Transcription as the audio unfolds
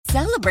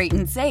Celebrate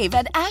and save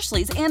at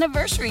Ashley's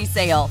Anniversary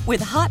Sale.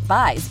 With Hot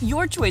Buys,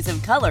 your choice of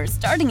colors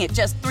starting at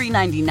just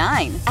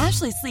 $3.99.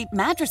 Ashley Sleep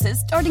mattresses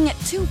starting at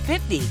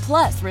 $2.50.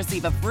 Plus,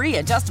 receive a free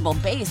adjustable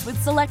base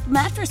with select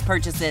mattress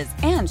purchases.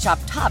 And shop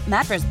top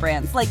mattress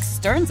brands like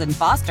Stearns &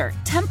 Foster,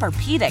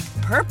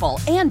 Tempur-Pedic, Purple,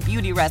 and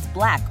Beautyrest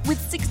Black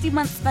with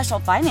 60-month special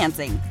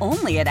financing.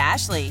 Only at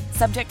Ashley.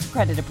 Subject to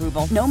credit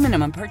approval. No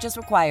minimum purchase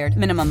required.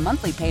 Minimum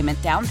monthly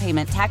payment, down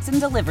payment, tax, and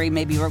delivery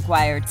may be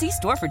required. See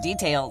store for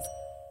details.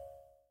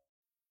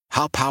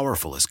 How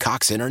powerful is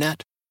Cox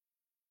Internet?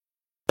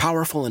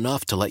 Powerful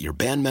enough to let your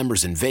band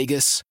members in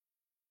Vegas,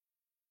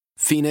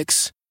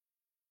 Phoenix,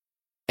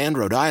 and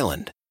Rhode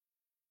Island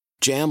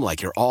jam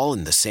like you're all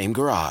in the same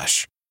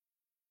garage.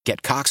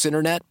 Get Cox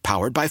Internet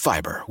powered by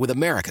fiber with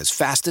America's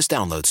fastest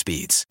download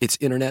speeds. It's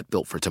internet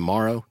built for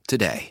tomorrow,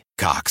 today.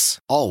 Cox,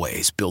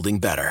 always building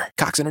better.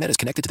 Cox Internet is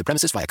connected to the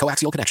premises via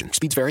coaxial connection.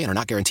 Speeds vary and are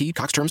not guaranteed.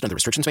 Cox terms and other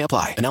restrictions may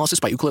apply. Analysis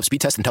by Ookla Speed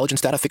Test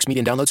Intelligence Data. Fixed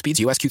median download speeds.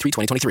 US Q3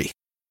 2023.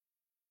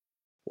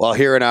 Well,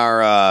 here in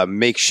our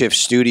makeshift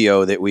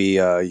studio that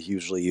we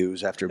usually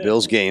use after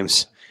Bills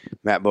games,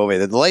 Matt Bove,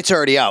 the lights are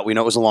already out. We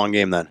know it was a long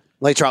game then.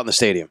 Lights are out in the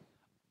stadium.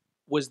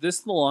 Was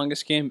this the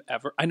longest game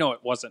ever? I know it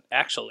wasn't,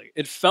 actually.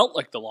 It felt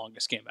like the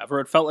longest game ever.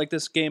 It felt like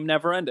this game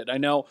never ended. I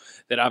know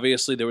that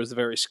obviously there was the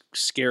very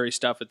scary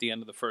stuff at the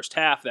end of the first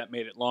half. That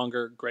made it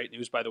longer. Great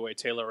news, by the way,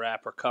 Taylor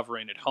Rapp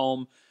recovering at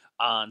home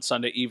on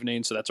Sunday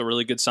evening, so that's a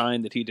really good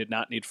sign that he did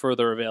not need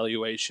further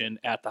evaluation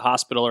at the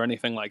hospital or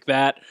anything like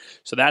that.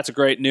 So that's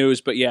great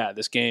news. But yeah,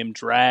 this game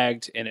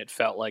dragged, and it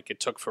felt like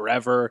it took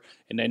forever.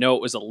 And I know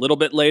it was a little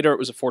bit later. It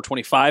was a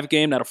 4:25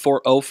 game, not a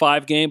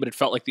 4:05 game, but it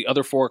felt like the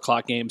other 4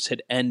 o'clock games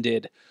had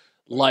ended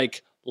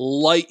like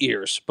light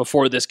years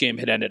before this game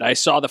had ended. I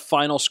saw the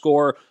final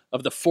score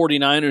of the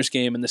 49ers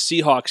game and the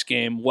Seahawks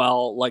game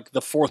while like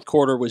the fourth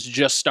quarter was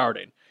just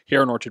starting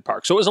here in Orchard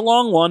Park. So it was a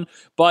long one,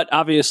 but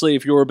obviously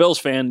if you were a Bills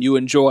fan, you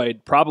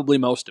enjoyed probably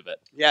most of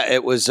it. Yeah,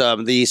 it was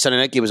the Sunday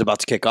night game was about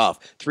to kick off.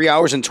 3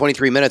 hours and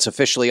 23 minutes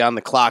officially on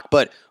the clock,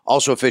 but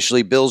also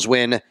officially Bills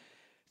win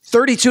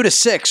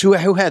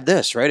 32-6. Who had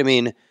this, right? I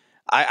mean,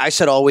 I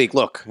said all week,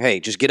 look, hey,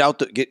 just get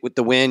with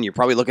the win. You're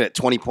probably looking at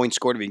 20 points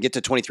scored. If you can get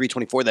to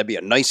 23-24, that'd be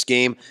a nice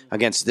game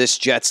against this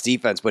Jets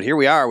defense. But here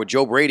we are with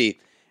Joe Brady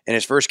in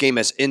his first game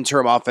as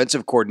interim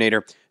offensive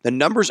coordinator. The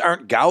numbers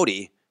aren't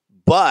gaudy,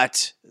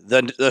 but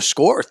the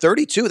score,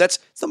 32, that's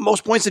the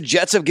most points the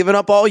Jets have given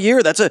up all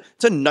year.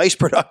 It's a nice,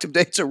 productive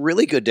day. It's a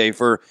really good day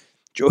for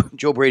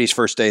Joe Brady's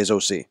first day as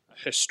OC.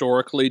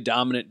 Historically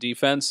dominant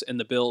defense, and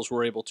the Bills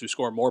were able to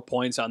score more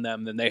points on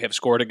them than they have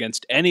scored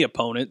against any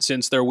opponent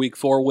since their Week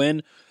 4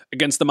 win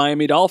against the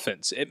Miami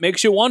Dolphins. It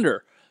makes you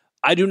wonder.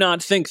 I do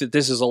not think that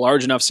this is a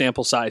large enough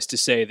sample size to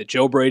say that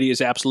Joe Brady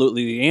is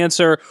absolutely the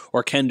answer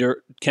or Ken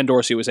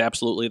Dorsey was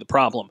absolutely the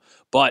problem.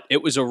 But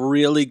it was a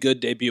really good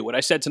debut. What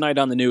I said tonight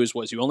on the news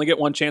was you only get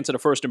one chance at a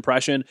first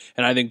impression,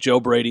 and I think Joe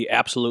Brady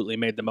absolutely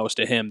made the most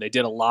of him. They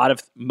did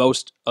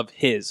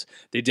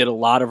They did a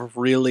lot of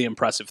really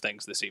impressive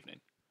things this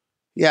evening.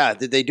 Yeah,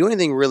 did they do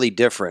anything really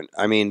different?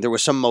 I mean, there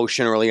was some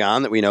motion early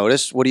on that we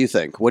noticed. What do you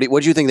think? What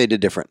do you think they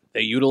did different?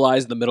 They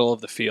utilized the middle of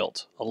the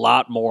field a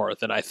lot more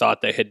than I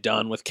thought they had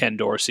done with Ken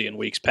Dorsey in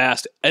weeks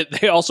past.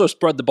 They also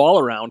spread the ball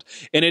around,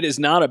 and it is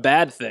not a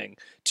bad thing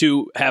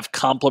to have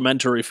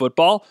complementary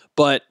football,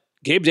 but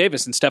Gabe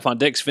Davis and Stephon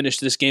Diggs finished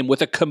this game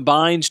with a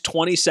combined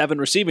 27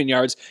 receiving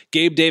yards.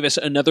 Gabe Davis,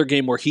 another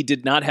game where he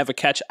did not have a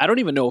catch. I don't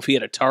even know if he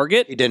had a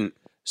target. He didn't.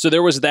 So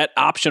there was that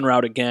option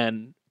route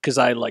again, because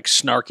I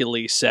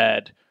snarkily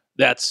said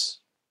that's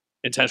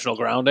intentional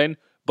grounding,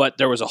 but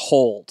there was a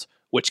hold,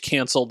 which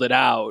canceled it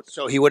out.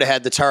 So he would have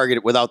had the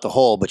target without the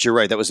hold, but you're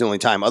right, that was the only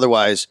time.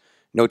 Otherwise,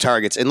 no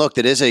targets. And look,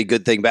 that is a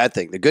good thing, bad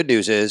thing. The good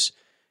news is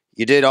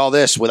you did all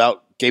this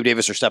without Gabe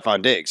Davis or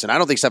Stephon Diggs. And I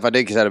don't think Stephon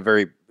Diggs had a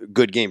very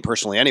good game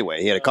personally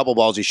anyway. He had a couple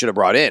balls he should have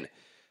brought in.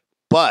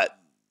 But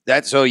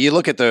so you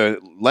look at the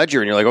ledger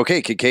and you're like,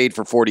 okay, Kincaid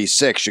for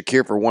 46,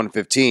 Shakir for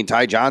 115,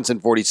 Ty Johnson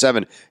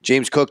 47,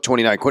 James Cook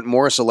 29, Quentin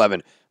Morris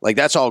 11.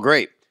 That's all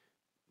great.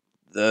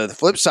 The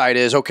flip side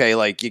is, okay,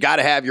 you got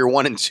to have your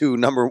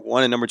number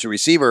one and number two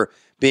receiver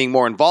being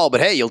more involved.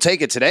 But hey, you'll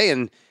take it today,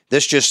 and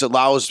this just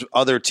allows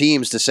other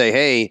teams to say,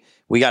 hey,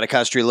 we got to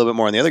concentrate a little bit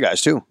more on the other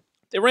guys too.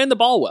 They ran the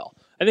ball well.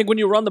 I think when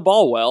you run the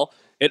ball well,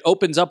 it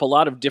opens up a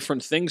lot of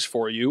different things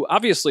for you.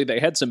 Obviously,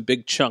 they had some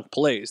big chunk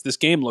plays. This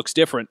game looks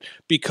different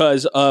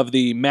because of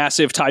the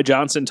massive Ty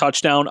Johnson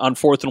touchdown on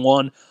 4th and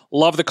 1.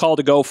 Love the call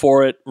to go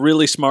for it.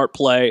 Really smart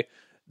play.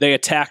 They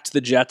attacked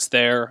the Jets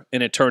there,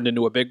 and it turned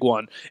into a big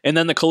one. And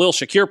then the Khalil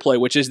Shakir play,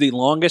 which is the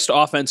longest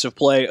offensive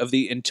play of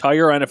the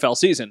entire NFL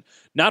season.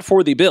 Not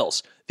for the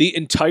Bills. The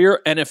entire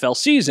NFL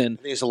season.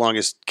 I think it's the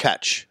longest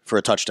catch for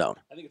a touchdown.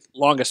 I think it's the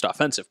longest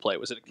offensive play.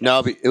 Was it a catch?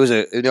 No,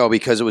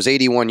 because it was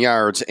 81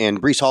 yards,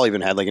 and Breece Hall even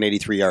had an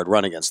 83-yard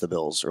run against the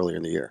Bills earlier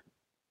in the year.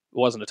 It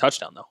wasn't a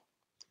touchdown, though.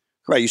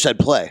 Right, you said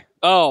play.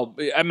 Oh,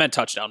 I meant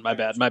touchdown. My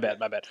bad.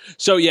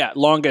 So, yeah,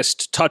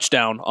 longest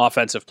touchdown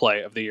offensive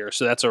play of the year.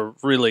 So that's a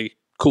really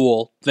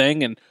cool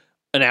thing, and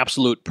an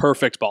absolute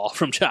perfect ball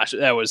from Josh.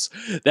 That was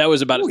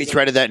about. He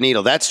threaded that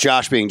needle. That's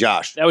Josh being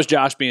Josh. That was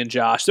Josh being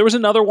Josh. There was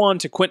another one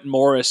to Quentin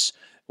Morris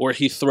where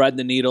he threaded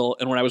the needle,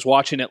 and when I was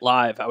watching it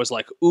live, I was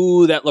like,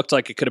 ooh, that looked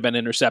like it could have been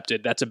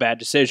intercepted. That's a bad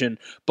decision.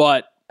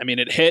 But, I mean,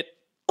 it hit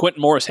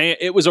Quentin Morris' hand.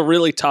 It was a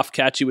really tough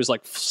catch. He was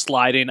like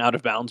sliding out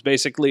of bounds,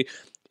 basically.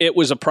 It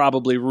was a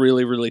probably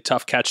really, really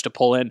tough catch to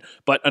pull in.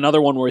 But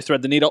another one where he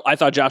threaded the needle. I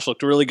thought Josh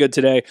looked really good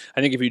today. I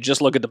think if you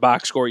just look at the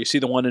box score, you see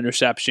the one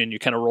interception, you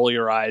kind of roll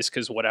your eyes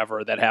because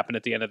whatever, that happened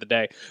at the end of the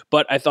day.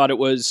 But I thought it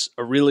was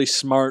a really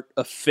smart,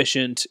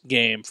 efficient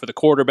game for the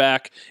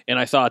quarterback. And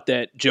I thought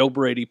that Joe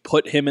Brady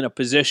put him in a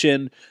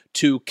position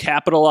to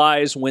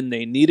capitalize when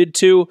they needed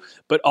to,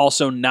 but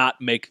also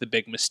not make the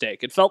big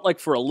mistake. It felt like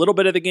for a little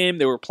bit of the game,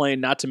 they were playing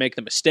not to make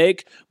the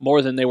mistake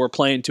more than they were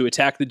playing to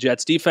attack the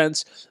Jets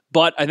defense.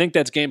 But I think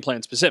that's game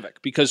plan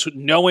specific because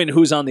knowing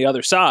who's on the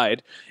other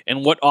side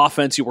and what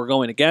offense you were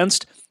going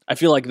against, I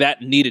feel like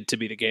that needed to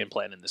be the game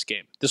plan in this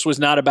game. This was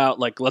not about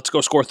like, let's go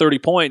score 30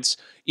 points,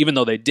 even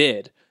though they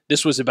did.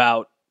 This was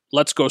about,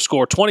 let's go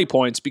score 20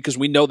 points because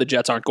we know the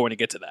Jets aren't going to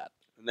get to that.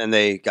 And then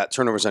they got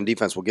turnovers on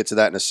defense. We'll get to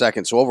that in a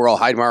second. So overall,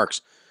 high marks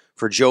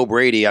for Joe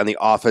Brady on the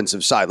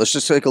offensive side. Let's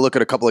just take a look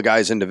at a couple of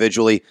guys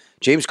individually.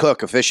 James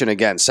Cook, efficient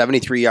again,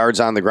 73 yards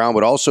on the ground,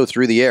 but also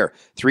through the air.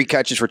 3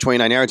 catches for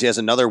 29 yards. He has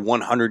another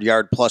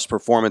 100-yard-plus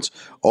performance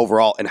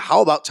overall. And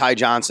how about Ty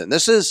Johnson?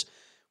 This is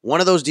one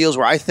of those deals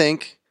where I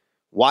think,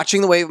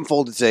 watching the way it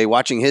unfolded today,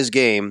 watching his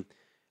game,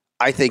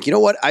 I think, you know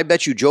what? I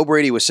bet you Joe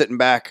Brady was sitting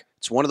back.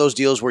 It's one of those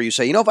deals where you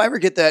say, you know, if I ever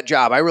get that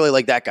job, I really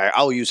like that guy.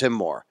 I'll use him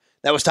more.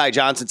 That was Ty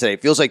Johnson today.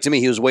 It feels like to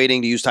me he was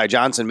waiting to use Ty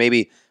Johnson.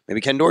 Maybe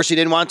Ken Dorsey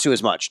didn't want to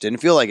as much. Didn't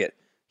feel like it.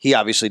 He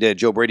obviously did.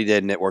 Joe Brady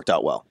did, and it worked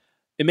out well.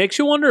 It makes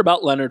you wonder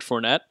about Leonard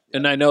Fournette.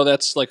 And I know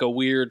that's like a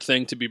weird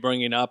thing to be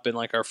bringing up in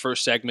like our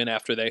first segment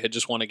after they had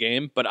just won a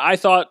game. But I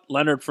thought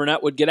Leonard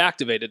Fournette would get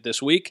activated this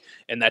week,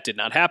 and that did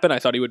not happen. I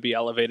thought he would be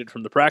elevated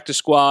from the practice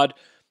squad.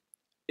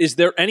 Is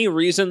there any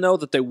reason, though,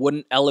 that they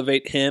wouldn't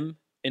elevate him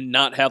and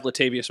not have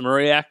Latavius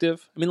Murray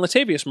active? I mean,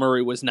 Latavius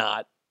Murray was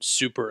not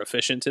super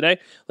efficient today.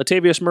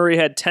 Latavius Murray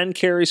had 10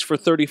 carries for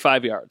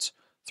 35 yards,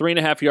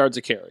 3.5 yards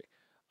a carry.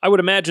 I would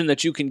imagine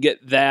that you can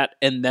get that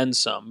and then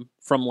some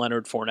from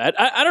Leonard Fournette.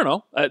 I don't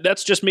know.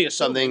 That's just me.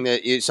 Something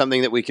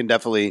that we can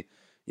definitely,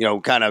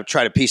 kind of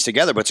try to piece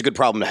together, but it's a good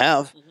problem to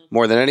have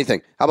more than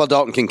anything. How about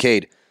Dalton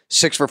Kincaid?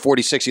 6 for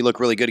 46. He looked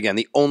really good again.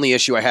 The only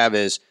issue I have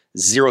is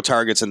 0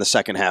 targets in the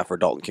second half for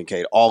Dalton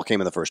Kincaid. All came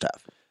in the first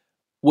half.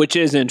 Which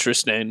is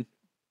interesting,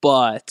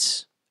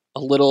 but a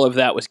little of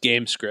that was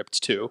game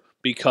script too,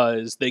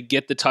 because they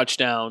get the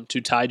touchdown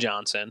to Ty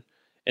Johnson,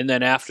 and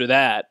then after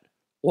that,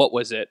 what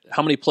was it?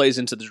 How many plays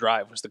into the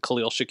drive was the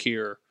Khalil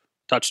Shakir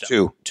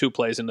touchdown? 2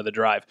 plays into the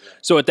drive.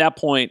 So at that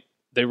point,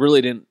 they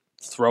really didn't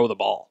throw the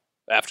ball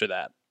after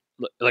that,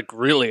 like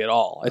really at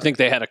all. I think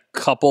they had a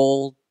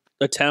couple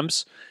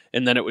attempts,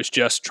 and then it was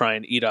just try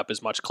and eat up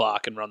as much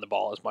clock and run the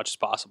ball as much as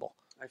possible.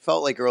 I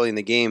felt like early in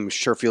the game,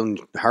 Sherfield and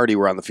Hardy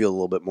were on the field a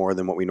little bit more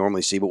than what we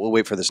normally see, but we'll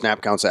wait for the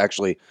snap counts to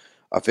actually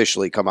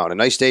officially come out. A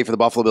nice day for the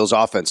Buffalo Bills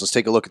offense. Let's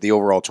take a look at the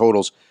overall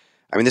totals.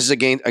 I mean, this is a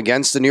game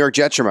against the New York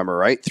Jets, remember,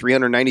 right?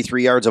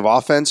 393 yards of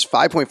offense.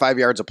 5.5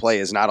 yards of play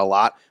is not a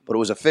lot, but it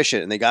was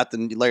efficient, and they got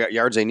the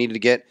yards they needed to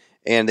get,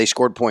 and they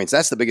scored points.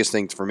 That's the biggest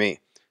thing for me,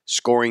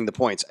 scoring the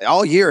points.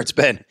 All year it's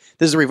been,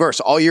 this is the reverse.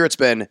 All year it's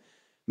been,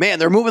 man,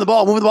 they're moving the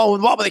ball,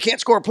 but they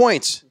can't score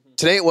points.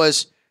 Today it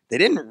was, they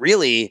didn't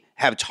really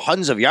have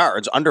tons of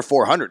yards, under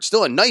 400.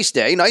 Still a nice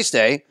day.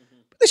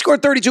 But they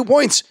scored 32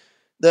 points.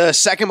 The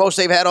second most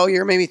they've had all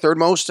year, maybe third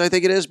most, I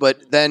think it is.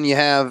 But then you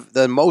have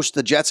the most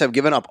the Jets have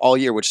given up all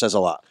year, which says a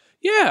lot.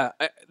 Yeah,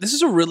 this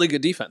is a really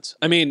good defense.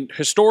 I mean,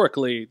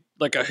 historically,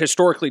 like a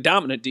historically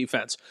dominant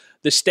defense.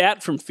 The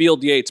stat from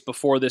Field Yates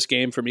before this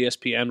game from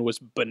ESPN was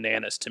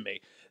bananas to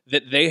me.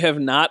 That they have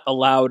not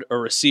allowed a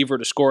receiver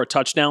to score a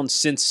touchdown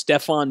since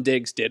Stephon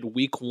Diggs did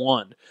week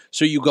 1.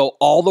 So you go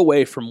all the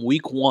way from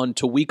week 1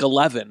 to week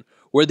 11,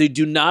 where they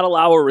do not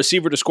allow a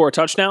receiver to score a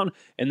touchdown,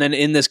 and then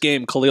in this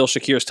game, Khalil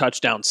Shakir's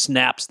touchdown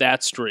snaps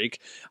that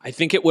streak. I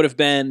think it would have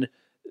been,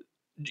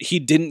 he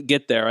didn't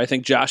get there. I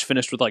think Josh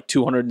finished with like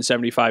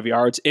 275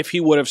 yards. If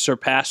he would have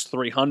surpassed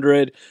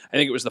 300, I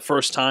think it was the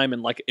first time,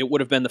 and like it would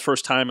have been the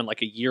first time in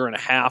like a year and a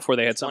half where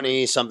they had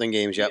 20-something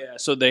games, yep. Yeah,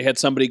 so they had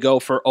somebody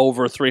go for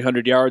over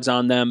 300 yards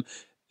on them.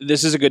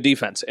 This is a good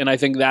defense, and I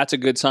think that's a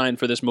good sign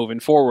for this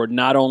moving forward.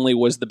 Not only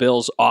was the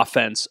Bills'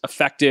 offense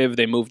effective,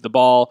 they moved the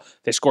ball,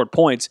 they scored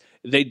points,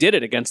 they did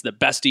it against the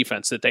best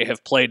defense that they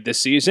have played this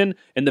season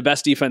and the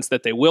best defense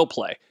that they will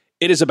play.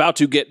 It is about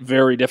to get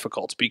very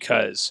difficult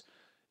because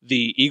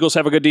the Eagles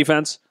have a good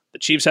defense, the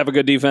Chiefs have a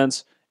good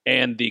defense,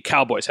 and the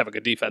Cowboys have a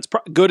good defense.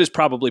 Good is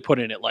probably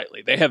putting it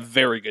lightly. They have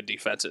very good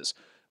defenses.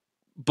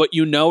 But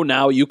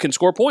now you can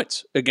score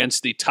points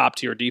against the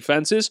top-tier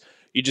defenses.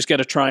 You just got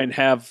to try and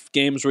have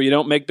games where you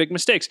don't make big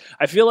mistakes.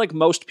 I feel like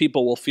most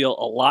people will feel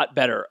a lot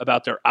better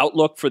about their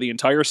outlook for the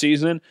entire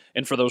season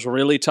and for those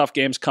really tough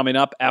games coming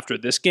up after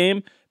this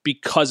game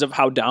because of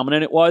how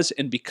dominant it was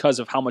and because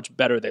of how much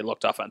better they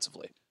looked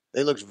offensively.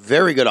 They looked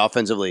very good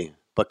offensively.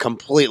 but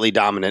completely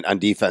dominant on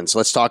defense.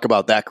 Let's talk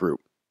about that group.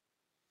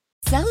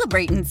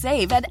 Celebrate and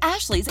save at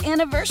Ashley's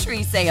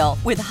Anniversary Sale.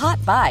 With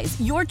Hot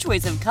Buys, your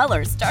choice of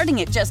colors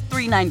starting at just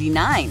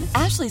 $3.99.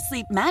 Ashley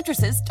Sleep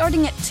mattresses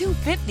starting at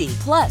 $2.50.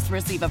 Plus,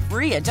 receive a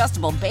free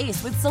adjustable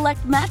base with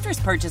select mattress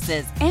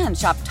purchases. And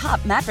shop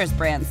top mattress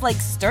brands like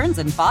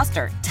Stearns &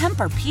 Foster,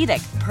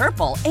 Tempur-Pedic,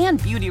 Purple, and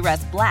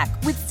Beautyrest Black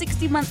with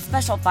 60-month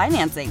special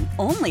financing.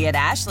 Only at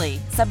Ashley.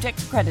 Subject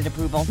to credit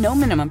approval. No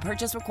minimum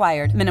purchase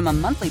required. Minimum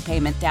monthly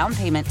payment, down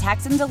payment,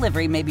 tax, and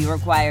delivery may be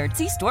required.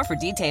 See store for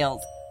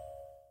details.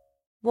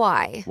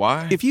 Why?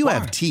 Why? If you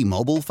have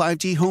T-Mobile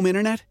 5G home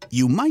internet,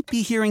 you might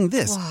be hearing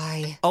this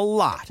Why? a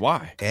lot.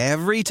 Why?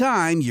 Every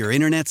time your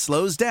internet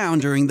slows down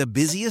during the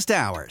busiest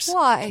hours.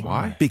 Why?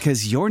 Why?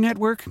 Because your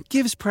network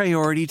gives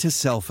priority to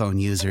cell phone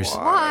users.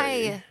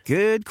 Why?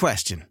 Good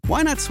question.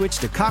 Why not switch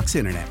to Cox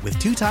Internet with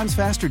 2 times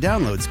faster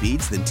download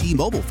speeds than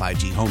T-Mobile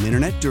 5G home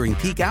internet during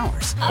peak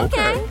hours?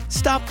 Okay.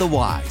 Stop the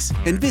whys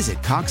and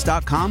visit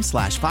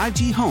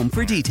cox.com/5G home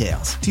for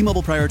details.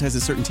 T-Mobile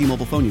prioritizes certain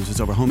T-Mobile phone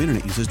users over home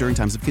internet users during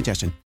times of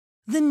congestion.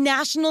 The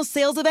national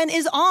sales event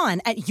is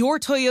on at your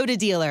Toyota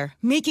dealer,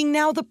 making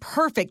now the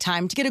perfect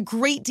time to get a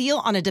great deal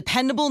on a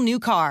dependable new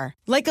car.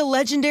 Like a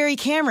legendary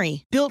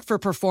Camry, built for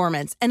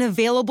performance and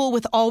available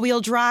with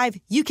all-wheel drive,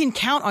 you can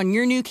count on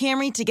your new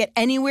Camry to get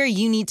anywhere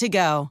you need to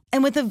go.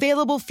 And with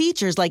available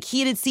features like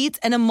heated seats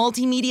and a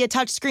multimedia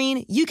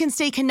touchscreen, you can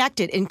stay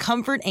connected in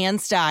comfort and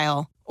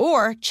style.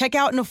 Or check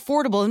out an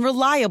affordable and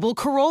reliable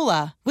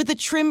Corolla with a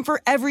trim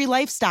for every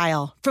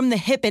lifestyle. From the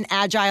hip and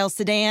agile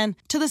sedan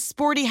to the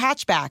sporty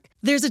hatchback,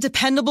 there's a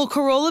dependable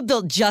Corolla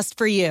built just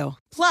for you.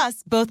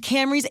 Plus, both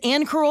Camrys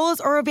and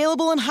Corollas are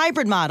available in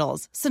hybrid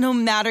models. So no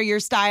matter your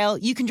style,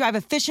 you can drive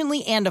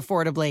efficiently and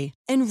affordably.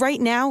 And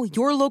right now,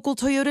 your local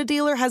Toyota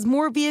dealer has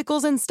more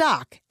vehicles in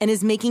stock and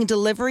is making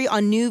delivery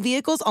on new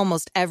vehicles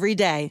almost every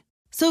day.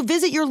 So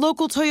visit your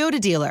local Toyota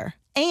dealer.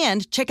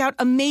 And check out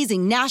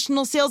amazing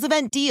national sales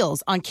event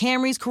deals on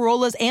Camrys,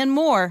 Corollas, and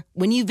more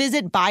when you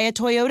visit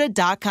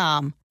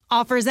buyatoyota.com.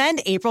 Offers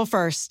end April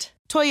 1st.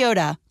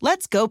 Toyota,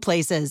 let's go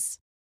places.